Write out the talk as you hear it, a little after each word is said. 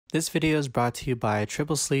This video is brought to you by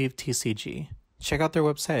Triple Sleeve TCG. Check out their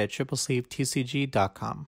website at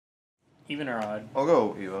triplesleevetcg.com. Even or odd? I'll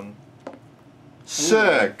go even.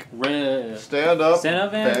 Sick! Red. Stand up,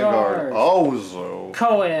 Vanguard. Oh,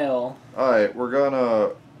 Coil. Alright, we're gonna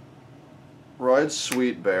ride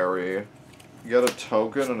Sweetberry, get a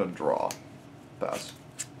token and a draw. Pass.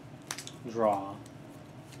 Draw.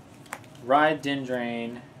 Ride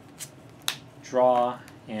Dindrain. Draw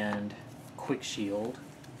and Quick Shield.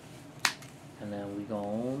 And then we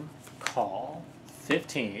go call.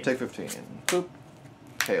 15. Take 15. Boop.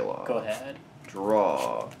 Kayla. Go ahead.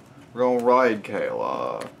 Draw. We're gonna ride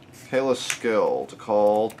Kayla. Kayla's skill to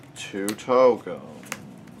call 2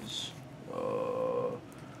 tokens.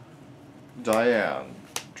 Diane.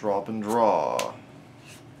 Drop and draw.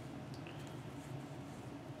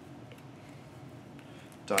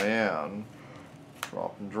 Diane.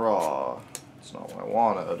 Drop and draw. That's not what I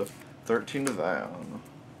wanted. 13 to Van.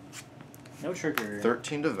 No trigger.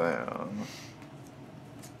 13 to Van.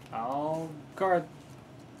 I'll guard.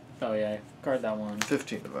 Oh yeah, guard that one.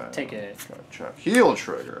 15 to Van. Take it. Gotta check. Heal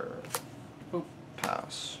trigger. Boop.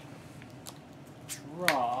 Pass.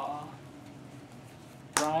 Draw.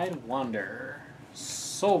 Ride Wander.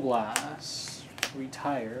 Soul Blast.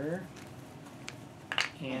 Retire.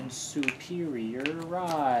 And Superior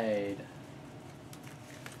Ride.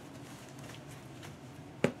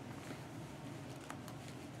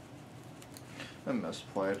 I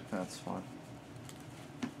misplayed. That's fine.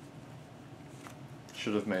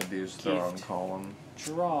 Should have made these their own Gift. column.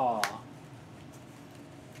 Draw.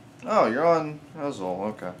 Oh, you're on Ezel.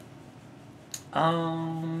 Okay.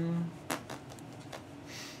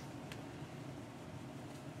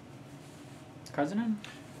 Cards in him?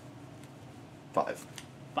 5.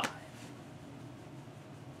 5.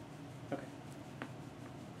 Okay.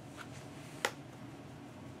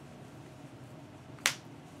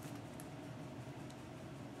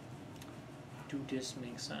 Do this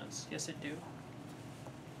make sense? Yes, it do.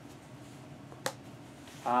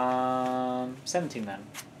 17 then.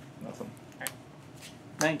 Nothing.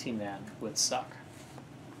 19 then would suck.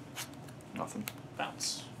 Nothing.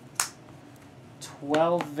 Bounce.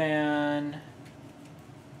 12 van.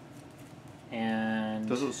 And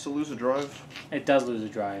Does it still lose a drive? it does lose a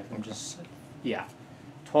drive. I'm Okay. just yeah.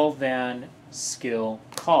 12 van, skill,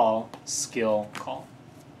 call, skill, call.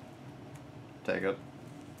 Take it.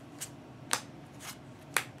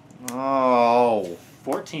 Oh.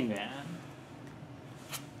 14 van.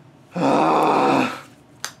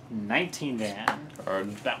 19 van.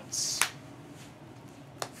 Card. Bounce.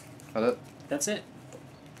 Got it? That's it.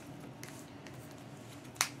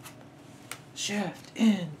 Shift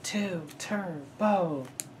into turbo.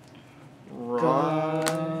 Right.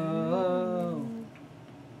 Go.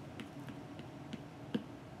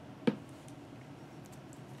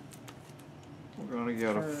 We're gonna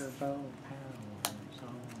get a Turbo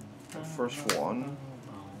the first one.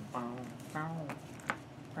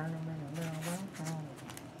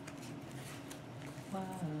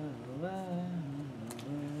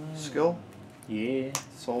 Skill. Yeah.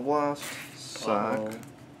 Soul Blast. Sack.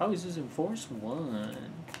 Oh, he's using Force 1.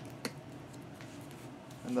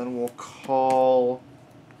 And then we'll call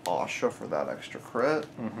Ahsha for that extra crit.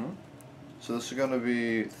 Mm-hmm. So this is going to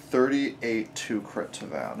be 38 2 crit to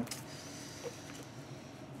Van.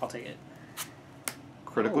 I'll take it.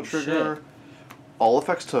 Critical Oh, trigger. shit. All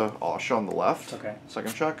effects to Ahsha on the left. Okay.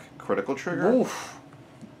 Second check. Critical trigger. Oof.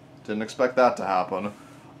 Didn't expect that to happen.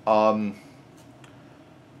 That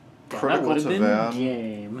Critical would have to been Van.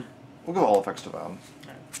 game. We'll go all effects to Van.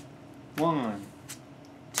 1,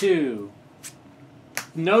 2.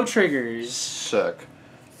 No triggers. Sick.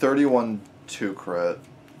 31 2 crit.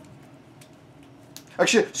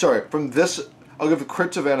 Actually, sorry, from this, I'll give the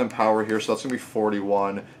crit to Van and power here, so that's going to be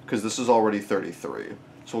 41, because this is already 33.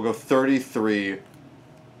 So we'll go 33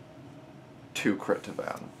 2 crit to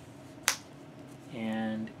Van.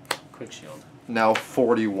 And quick shield. Now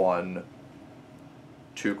 41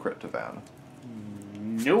 2 crit to Van.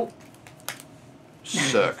 Nope.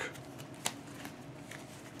 Sick.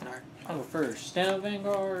 Alright. I'll go first. Stand up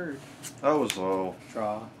Vanguard. That was low.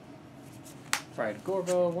 Draw. Right,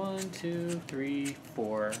 Gorbo. 1, 2, 3,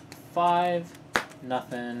 4, 5.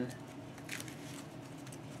 Nothing.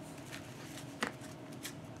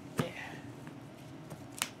 Yeah.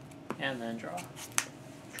 And then draw.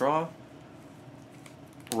 Draw.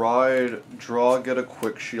 Ride, draw, get a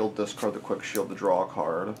quick shield, discard the quick shield to draw a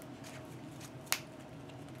card.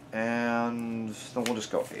 And then we'll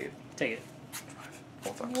just go 8. Take it. 5.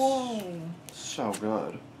 Both X. Whoa. So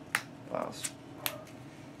good. Pass.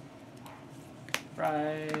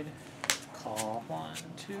 Ride. call 1,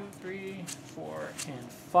 2, 3, 4, and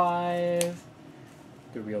 5.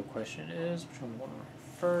 The real question is which one we want to write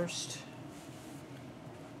first.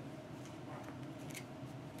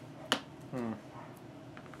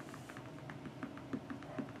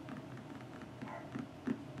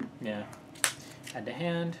 Yeah. Add to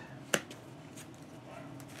hand.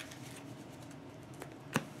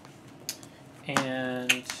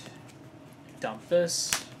 And dump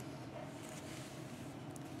this.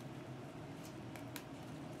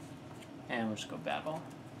 And we'll just go battle.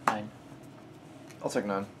 9. I'll take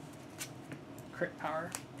 9. Crit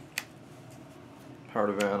power. Power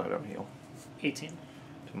to Van, I don't heal. 18.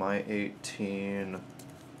 To my 18.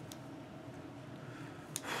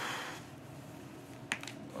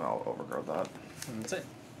 I'll overguard that. And that's it.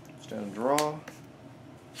 Stand and draw.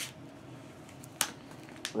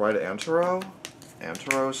 Ride Antero.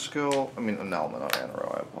 Antero skill. I mean, Annulment, not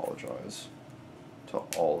Antero, I apologize. To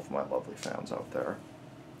all of my lovely fans out there.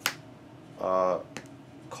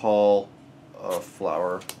 Call a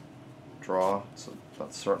flower. Draw. So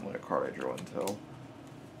that's certainly a card I drew into.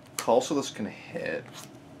 Call so this can hit.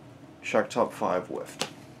 Check top 5, whiffed.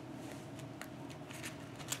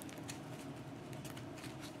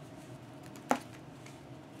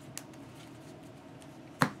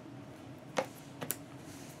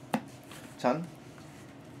 Ten.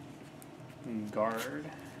 Guard.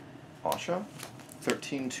 Ahsha.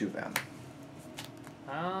 13, 2 Van.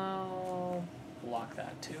 I'll block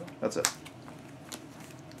that too. That's it.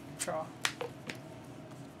 Draw.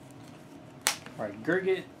 Alright,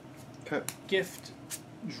 Gurguit. Okay. Gift.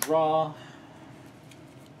 Draw.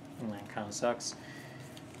 That kind of sucks.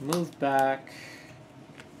 Move back.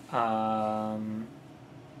 Yeah,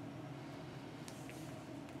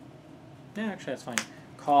 actually that's fine.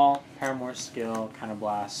 Call, Paramour skill,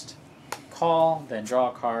 Counterblast. Call, then draw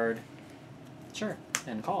a card. Sure,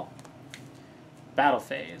 and call. Battle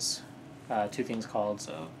phase. 2 things called,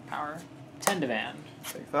 so power. 10 to Van.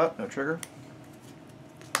 Take that, no trigger.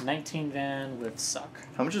 19 Van with suck.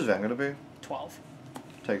 How much is Van gonna be? 12.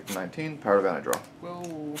 Take the 19, power to Van, I draw.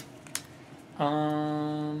 Whoa.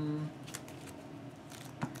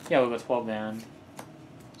 Yeah, we'll go 12 Van.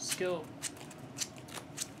 Skill.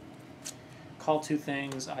 Call 2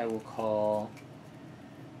 things. I will call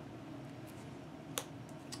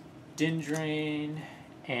Dindrain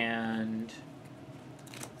and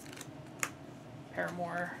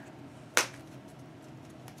Paramour.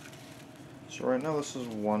 So right now this is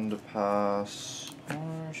 1 to pass.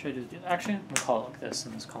 Or should I just do that? Actually, I'm going to call it like this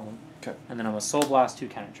in this column. Okay. And then I'm going to Soul Blast 2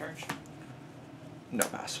 counter charge. No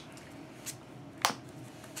pass.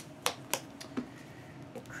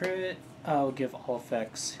 Crit. I'll give all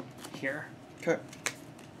effects here. Okay.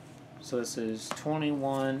 So this is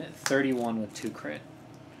 21, 31 with 2 crit.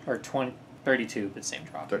 Or 32, but same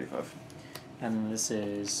drop. 35. And then this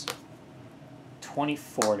is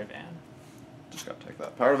 24 to Van. Just gotta take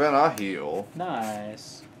that. Power to Van, I heal.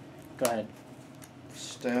 Nice. Go ahead.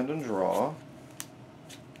 Stand and draw.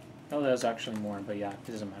 Oh, that was actually more, but yeah, it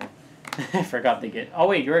doesn't matter. I forgot they get... Oh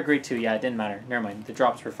wait, you're at grade 2. Yeah, it didn't matter. Never mind. The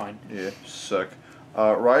drops were fine. Yeah, sick.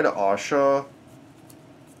 Ride Ahsha.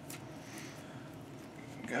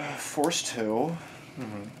 Force 2.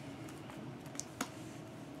 Mm-hmm.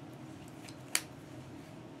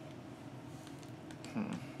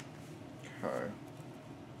 Okay.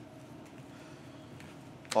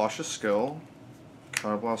 Ahsha skill.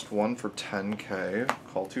 Counterblast 1 for 10k.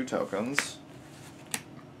 Call 2 tokens.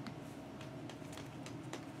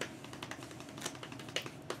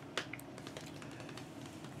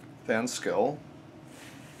 Van skill.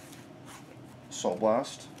 Soul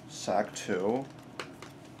Blast. Sack 2.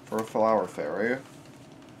 For a Flower Fairy.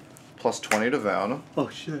 Plus 20 to Van. Oh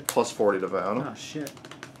shit. Plus 40 to Van. Oh shit.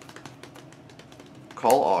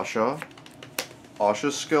 Call Ahsha.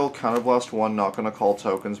 Ahsha's skill, Counterblast 1, not gonna call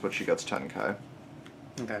tokens, but she gets 10k.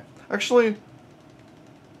 Okay. Actually...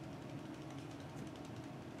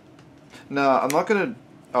 Nah, I'm not gonna...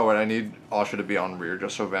 Oh, wait, I need Ahsha to be on rear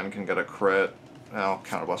just so Van can get a crit. Now,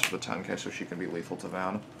 Counterblast for the 10k so she can be lethal to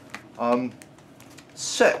Van.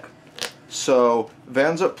 Sick. So,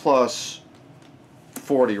 Van's at plus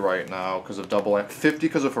 40 right now because of double... 50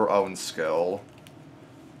 because of her own skill.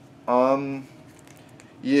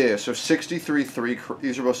 Yeah, so 63-3,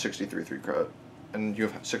 these are both 63-3 crit. And you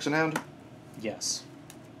have 6 in hand? Yes.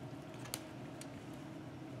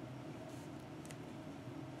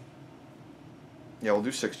 Yeah, we'll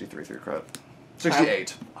do 63-3 crit.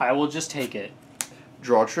 68. I will just take it.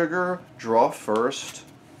 Draw trigger, draw first.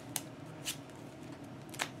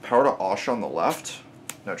 Power to Ahsha on the left.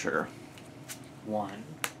 No trigger. 1,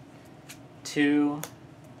 2,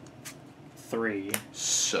 3.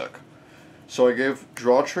 Sick. So I gave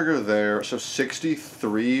draw trigger there, so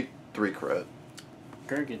 63, 3 crit.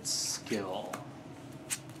 Gurguit skill.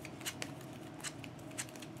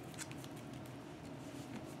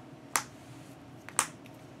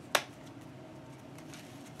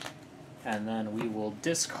 And then we will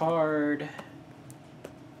discard.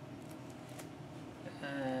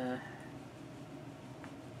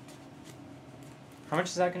 How much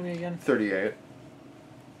is that going to be again? 38.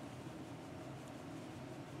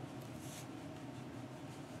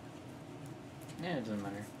 Yeah, it doesn't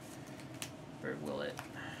matter. Or will it?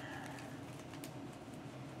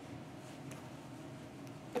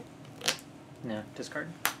 No, discard.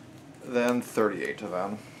 Then 38 to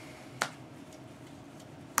Van.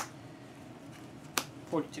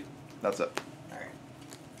 42. That's it. Alright.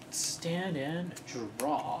 Stand and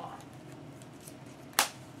draw.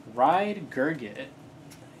 Ride Gurguit.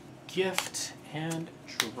 Gift and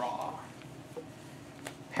draw.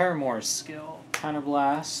 Paramour's skill.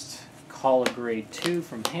 Counterblast. Call a grade 2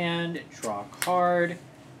 from hand. Draw a card.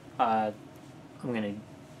 I'm gonna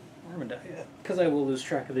die because I will lose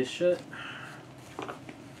track of this shit.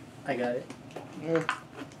 I got it. Yeah.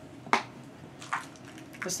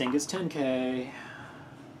 This thing gets 10k.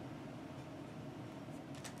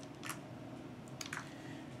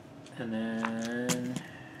 And then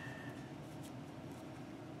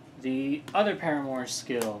the other Paramour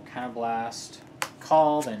skill, Counterblast,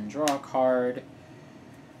 call, then draw a card.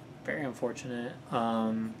 Very unfortunate.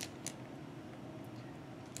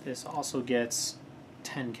 This also gets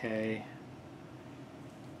 10k.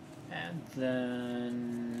 And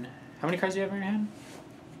then how many cards do you have in your hand?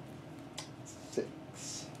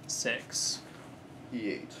 6. 6.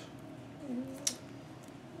 E8.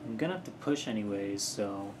 I'm gonna have to push anyways,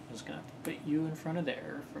 so I'm just gonna have to put you in front of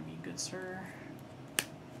there for me, good sir.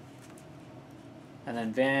 And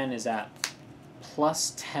then Van is at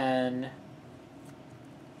plus 10,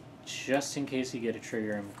 just in case you get a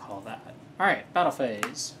trigger and call that. Alright, battle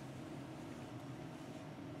phase.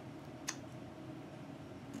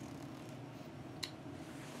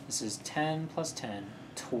 This is 10 plus 10,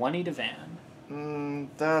 20 to Van.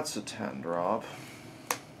 That's a 10 drop.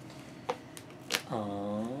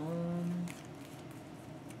 Um,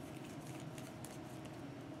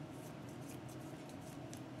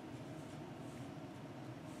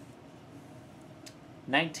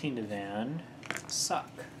 19 to Van. Suck.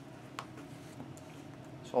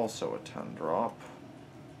 It's also a 10 drop.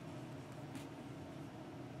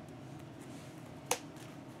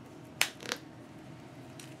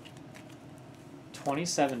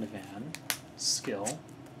 $27 to Van. Skill.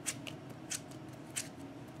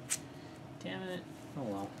 Damn it. Oh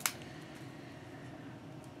well.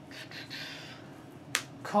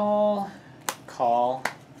 Call. Call.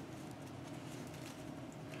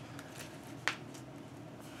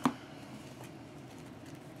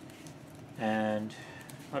 And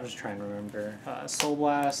I'll just try and remember. Soul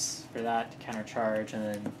Blast for that to countercharge, and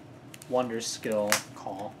then Wonder Skill,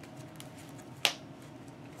 call.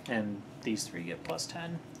 And these three get plus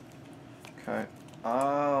 10. Okay.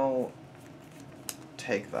 I'll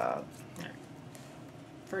take that. Right.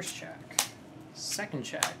 First check. Second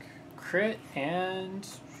check. Crit and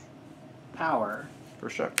power.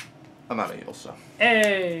 First check. I'm out of heals, so.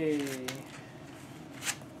 Hey!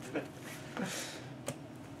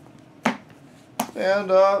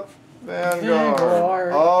 Stand up.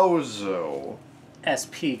 Vanguard. Ozo.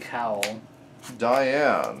 SP Cowl.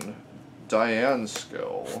 Diane. Diane's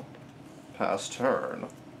skill. Pass turn.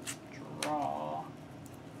 Draw.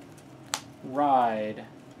 Ride.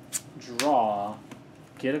 Draw.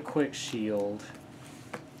 Get a quick shield.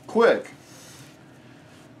 Quick.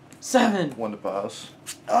 7! 1 to pass.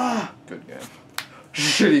 Ah! Good game.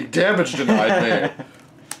 Shitty damage denied me.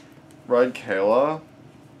 Ride Kayla.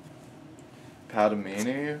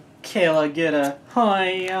 Padamini. Kayla, get a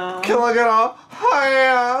hiya. Kayla, get a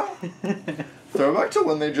hiya. Throwback to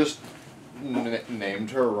when they just named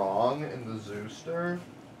her wrong in the Zooster.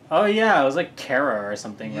 Oh yeah, it was like Kara or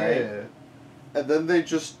something, right? Yeah. And then they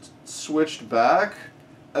just switched back,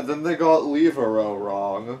 and then they got Levero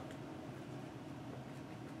wrong.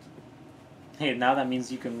 Hey, now that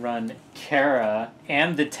means you can run Kara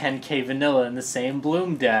and the 10k vanilla in the same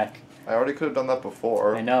Bloom deck. I already could have done that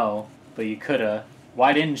before. I know, but you coulda.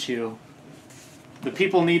 Why didn't you? The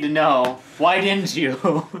people need to know. Why didn't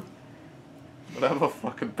you? But I have a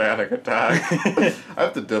fucking panic attack. I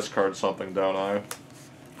have to discard something, don't I?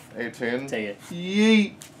 18. Take it.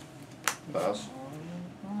 Yeet. Pass.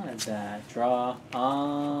 What is that? Draw.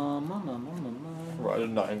 Ride a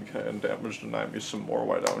 9k and damage deny me some more,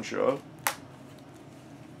 why don't you?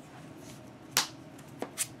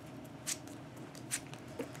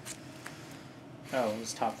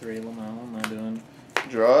 It's top 3. What am I doing?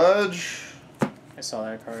 Judge. I saw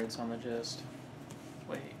that card. It's on the gist.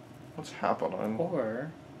 Wait. What's happening?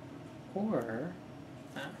 Or.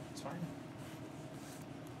 Nah, it's fine.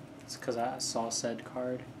 It's because I saw said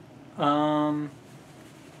card. No,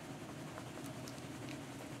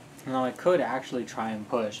 I could actually try and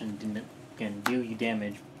push and do you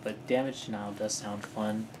damage, but damage denial does sound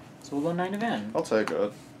fun. So we'll go 9 to Van. I'll take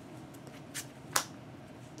it.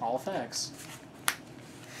 All effects.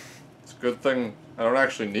 It's a good thing I don't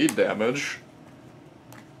actually need damage.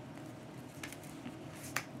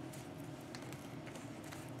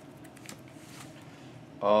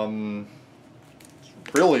 It's a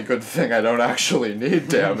really good thing I don't actually need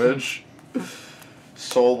damage.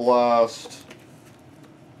 Soul Blast.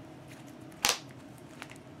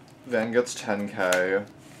 Van gets 10k.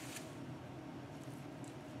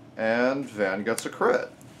 And Van gets a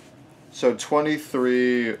crit. So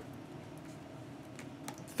 23,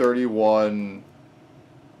 31,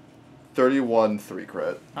 3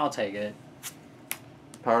 crit. I'll take it.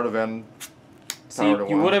 Power to Van. See,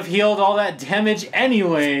 you would have healed all that damage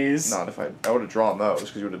anyways. Not if I would have drawn those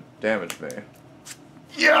because you would have damaged me.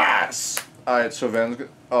 Yes! Alright, so Van's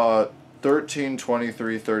 13,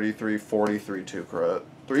 23, 33, 43, 2 crit.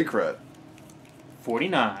 3 crit.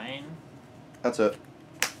 49. That's it.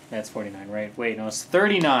 That's 49, right? Wait, no, it's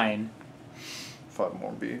 39. 5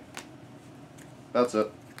 more B. That's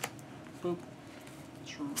it. Boop.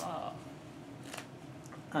 Draw.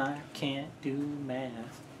 I can't do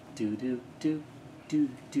math. Do.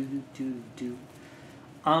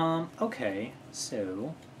 Okay,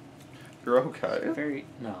 so. You're okay. Very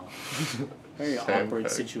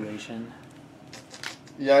awkward situation.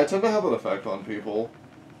 Yeah, I tend to have an effect on people.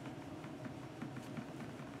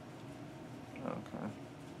 Okay.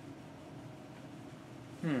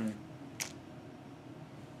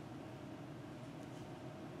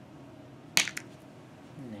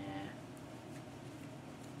 Nah.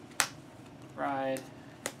 Ride.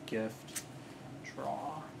 Gift.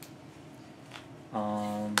 Draw.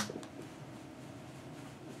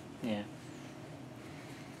 Yeah.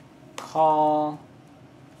 Call.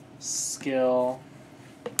 Skill.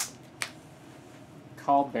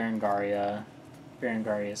 Call Berengaria.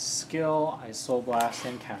 Berengaria's skill. I Soul Blast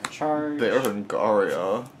and counter charge.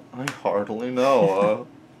 Berengaria? I hardly know.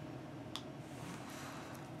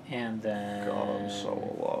 And then. God, I'm so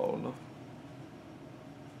alone.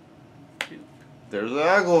 Boop. There's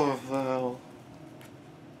Aglavale.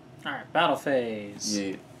 Alright, battle phase.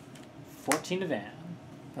 Yeet. 14 to Van.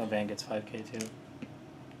 Oh, Van gets 5k too.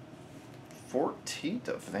 14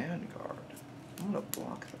 to Vanguard. I'm gonna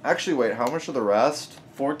block that. Actually, wait, how much are the rest?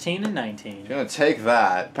 14 and 19. I'm gonna take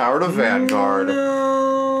that. Power to Vanguard.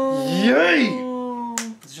 No. Yay!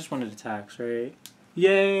 It's just 1 attacks, right?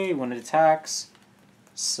 Yay! 1 attacks.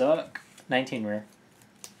 Suck. 19 rare.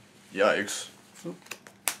 Yikes. Oop.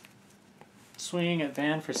 Swing at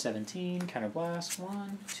Van for 17. Counter blast.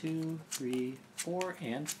 1, 2, 3, 4,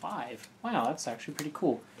 and 5. Wow, that's actually pretty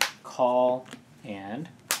cool. Call and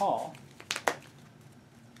call.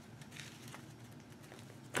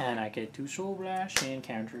 And I get to Soul Blast and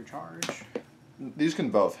counter charge. These can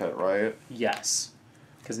both hit, right? Yes.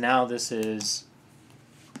 Because now this is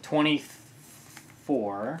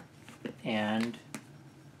 24 and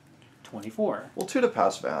 24. Well, 2 to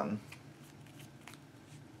pass Van.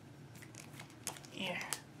 Yeah.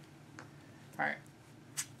 Alright.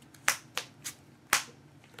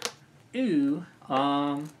 Ooh.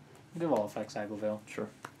 Give all effects Aglavale. Sure.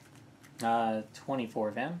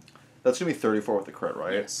 24 Van. That's gonna be 34 with the crit,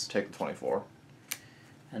 right? Yes. Take the 24.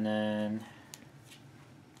 And then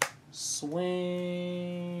swing.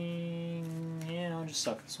 Yeah, I'll just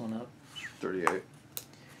suck this one up. 38.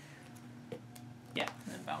 Yeah,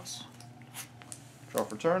 and then bounce. Draw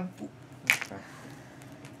for turn. Okay.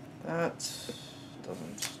 That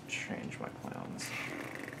doesn't change my plans.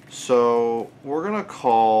 So we're gonna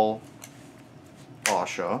call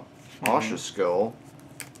Ahsha. Ahsha's skill.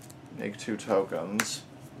 Make 2 tokens.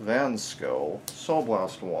 Van's skill. Soul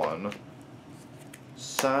Blast 1.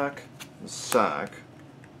 Sack. Sack.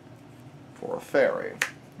 For a fairy.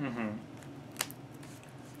 Mm-hmm.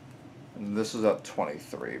 And this is at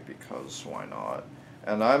 23 because why not?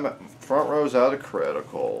 And I'm front row's at a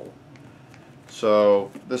critical. So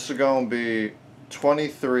this is going to be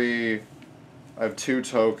 23. I have 2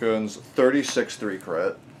 tokens. 36 3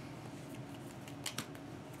 crit.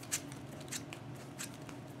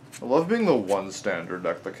 I love being the one standard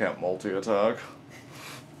deck that can't multi-attack.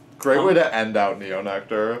 Great way to end out Neo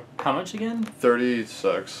Nectar. How much again?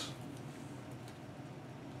 36.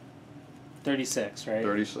 36, right?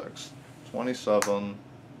 36. 27.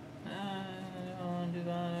 I don't want to do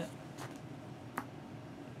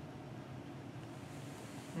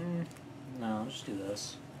No, just do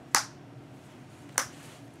this.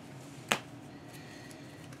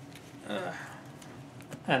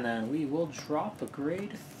 And then we will drop a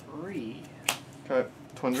grade 3. Okay,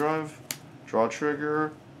 Twin Drive, draw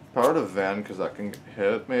trigger, power to Van because that can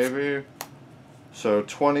hit maybe. So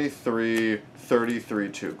 23, 33,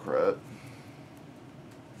 2 crit.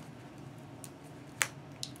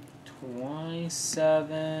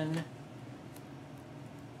 27.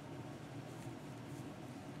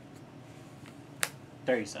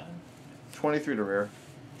 37. 23 to rear.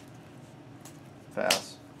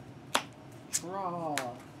 Pass. Draw.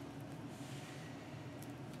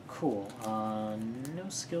 Cool. No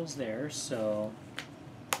skills there, so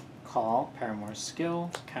call, Paramour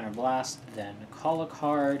skill, counterblast, then call a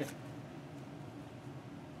card.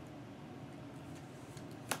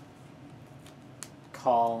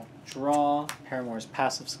 Call, draw, Paramour's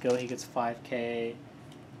passive skill, he gets 5k,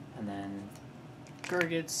 and then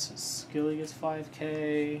Gurgit's skill, he gets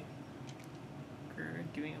 5k,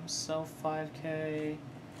 giving himself 5k.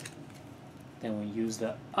 Then we use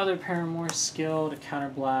the other Paramour skill to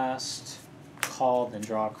counterblast, call, then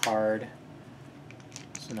draw a card.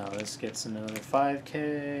 So now this gets another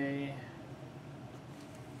 5k.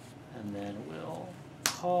 And then we'll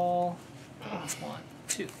call 1,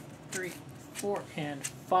 2, 3, 4, and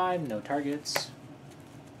 5. No targets.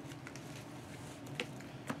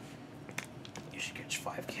 You should catch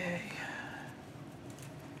 5k.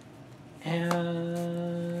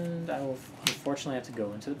 And I will unfortunately have to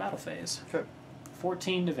go into the battle phase. Okay.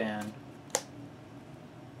 14 to Van.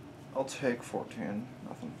 I'll take 14.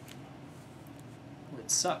 Nothing.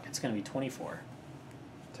 Would suck. It's going to be 24.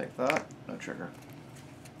 Take that. No trigger.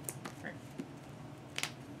 Right.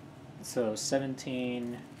 So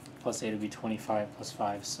 17 plus 8 would be 25 plus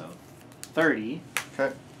 5, so 30.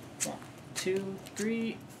 Okay. 1, 2,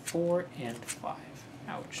 3, 4, and 5.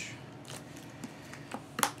 Ouch.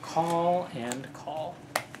 Call and call.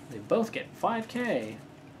 They both get 5k.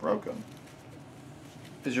 Broken.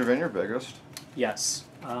 Is your Vineyard biggest? Yes,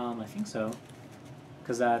 I think so.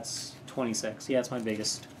 Because that's 26. Yeah, it's my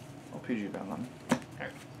biggest. I'll PG Van then.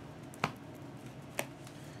 Alright.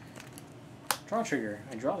 Draw trigger.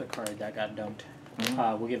 I draw the card that got dumped.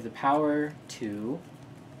 Mm-hmm. We'll give the power to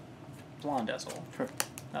Blondezel. Sure.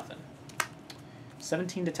 Nothing.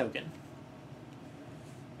 17 to token.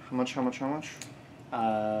 How much, how much, how much?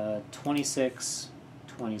 26,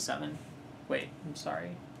 27. Wait, I'm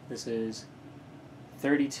sorry. This is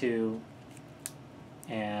 32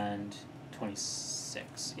 and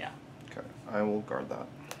 26. Yeah. Okay, I will guard that.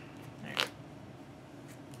 There you go.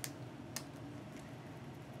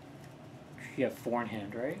 You have 4 in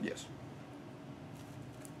hand, right? Yes.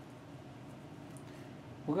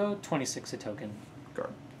 We'll go 26 to token.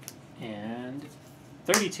 Guard. And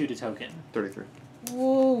 32 to token. 33.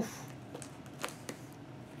 Woof.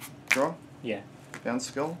 Draw. Yeah. Van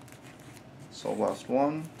skill. Soul Blast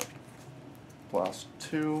 1. Blast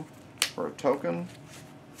 2 for a token.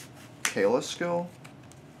 Kayla's skill.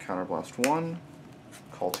 Counterblast 1.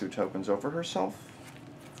 Call 2 tokens over herself.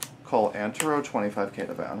 Call Antero 25k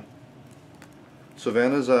to Van. So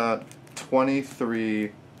Van is at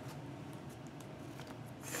 23,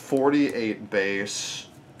 48 base,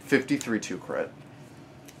 53 2 crit.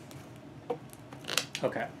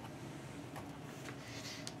 Okay.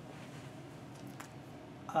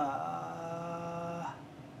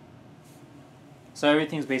 So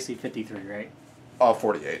everything's basically 53, right?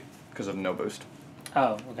 48, because of no boost.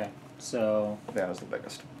 Oh, okay. So Van is the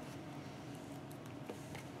biggest.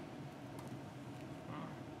 I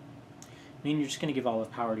mean, you're just going to give all the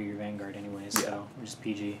power to your Vanguard anyways, so we're just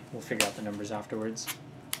PG. We'll figure out the numbers afterwards.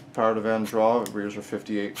 Power to Van draw, rears are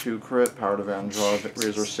 58 2 crit. Power to Van draw,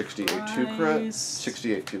 rears are 68 2 crit.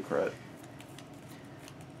 68 2 crit.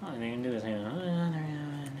 Oh, they can do this.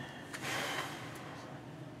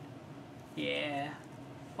 Yeah.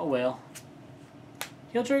 Oh well.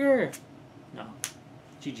 Heal trigger! No.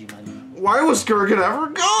 GG, my dude. Why was Gurguit ever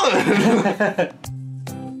good?